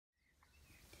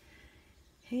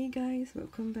Hey guys,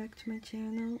 welcome back to my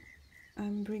channel.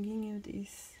 I'm bringing you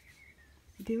this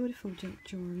beautiful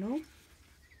journal.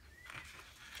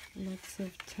 Lots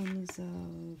of tones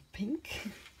of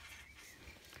pink.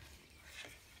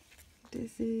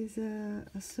 This is a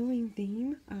sewing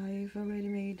theme. I've already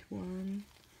made one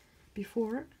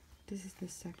before. This is the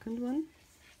second one.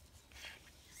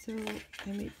 So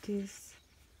I made this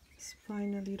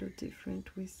spine a little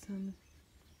different with some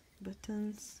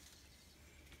buttons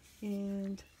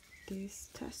and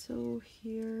this tassel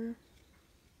here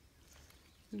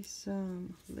with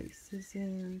some laces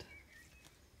and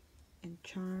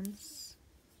charms.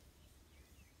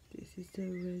 This is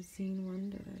the resin one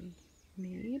that I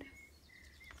made.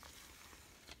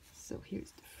 So here's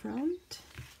the front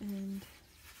and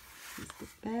here's the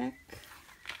back.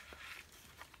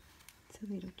 It's a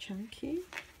little chunky,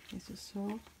 as you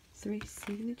saw, 3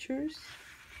 signatures.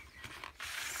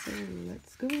 So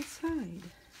let's go inside.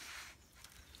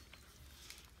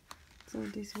 So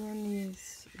this one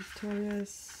is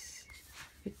Victoria's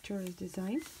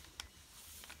design.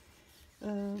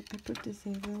 I put this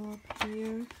envelope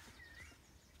here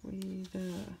with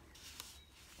a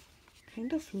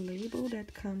kind of label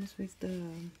that comes with the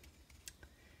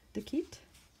kit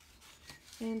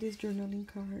and this journaling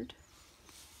card.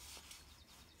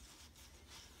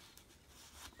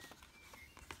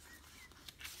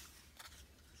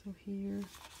 So here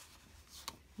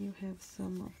you have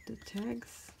some of the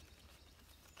tags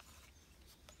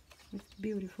with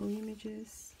beautiful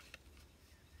images.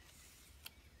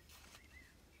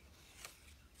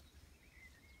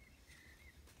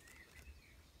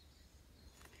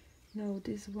 No,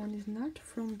 this one is not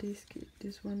from this kit.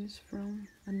 This one is from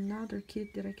another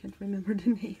kit that I can't remember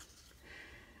the name.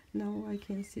 Now I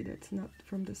can see that's not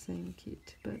from the same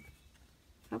kit, but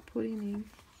I'll put it in.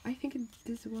 I think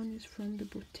this one is from the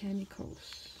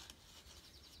Botanicals.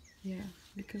 Yeah,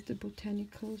 because the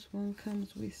Botanicals one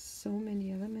comes with so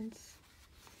many elements.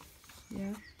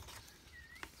 Yeah.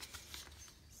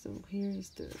 So here is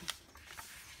the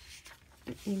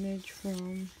image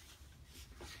from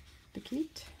the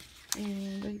kit,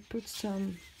 and I put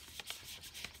some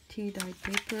tea-dye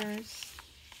papers.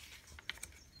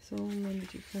 So many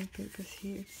different papers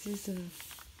here. This is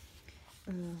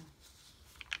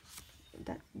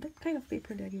that kind of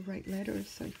paper that you write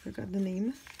letters. I forgot the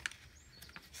name.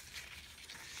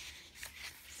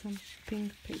 Some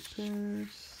pink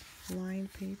papers, line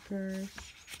papers.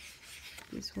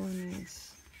 This one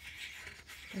is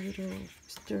a little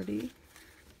sturdy.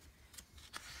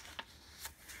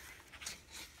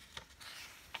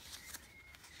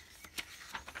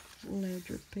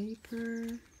 Ledger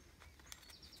paper.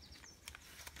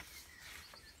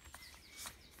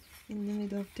 In the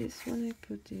middle of this one I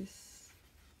put this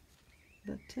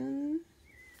button.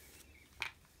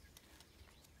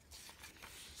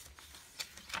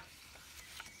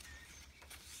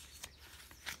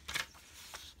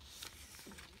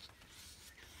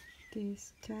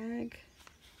 This tag.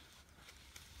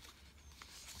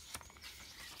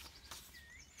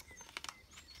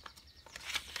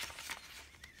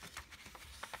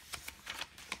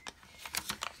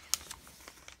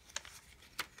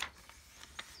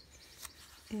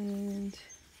 And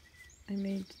I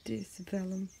made this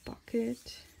vellum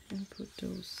pocket and put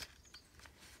those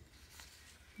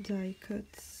die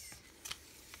cuts.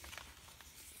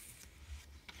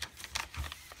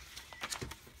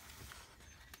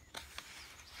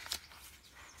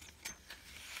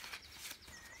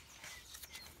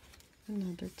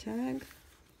 Another tag.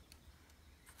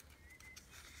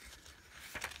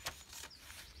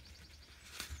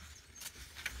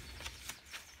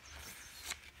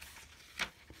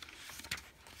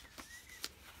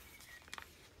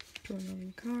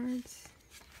 Journaling cards.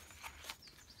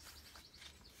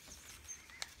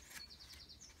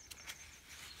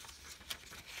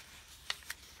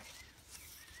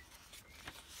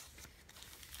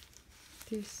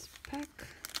 This pack.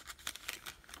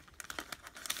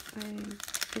 I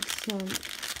put some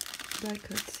die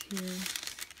cuts here.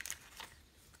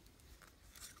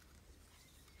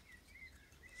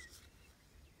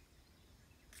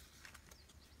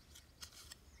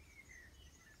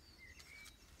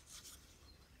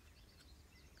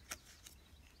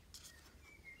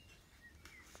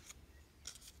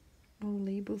 All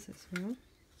labels as well.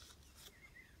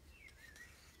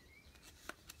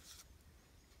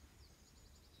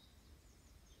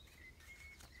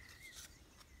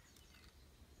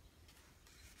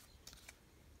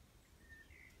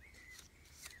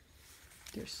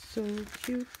 They're so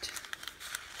cute.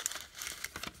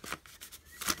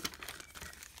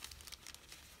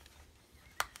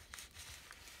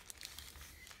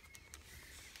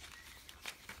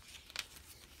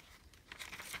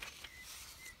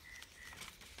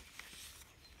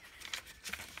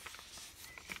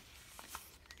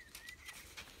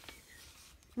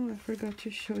 Oh, I forgot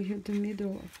to show you the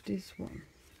middle of this one.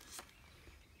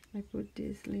 I put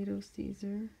this little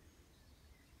scissor.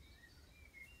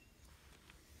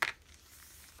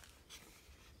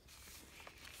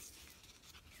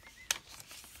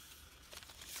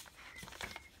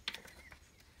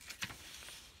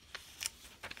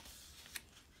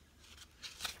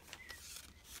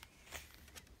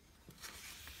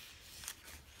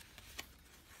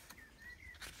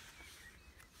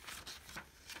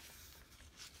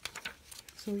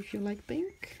 So if you like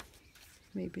pink,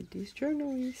 maybe this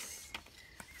journal is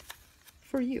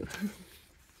for you.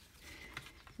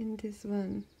 In this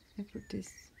one, I put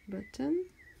this button.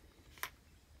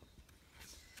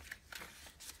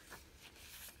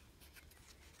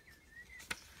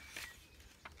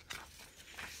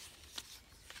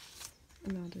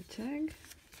 Another tag.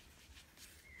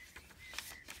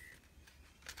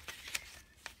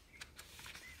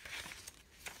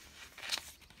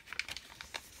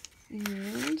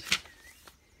 And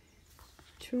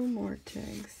 2 more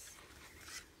tags.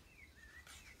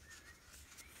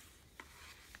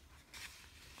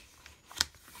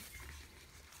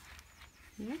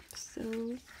 Yep,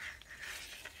 so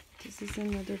this is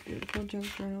another beautiful junk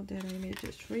journal that I made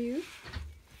just for you.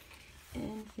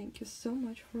 And thank you so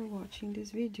much for watching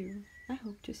this video. I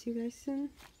hope to see you guys soon.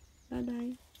 Bye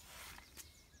bye.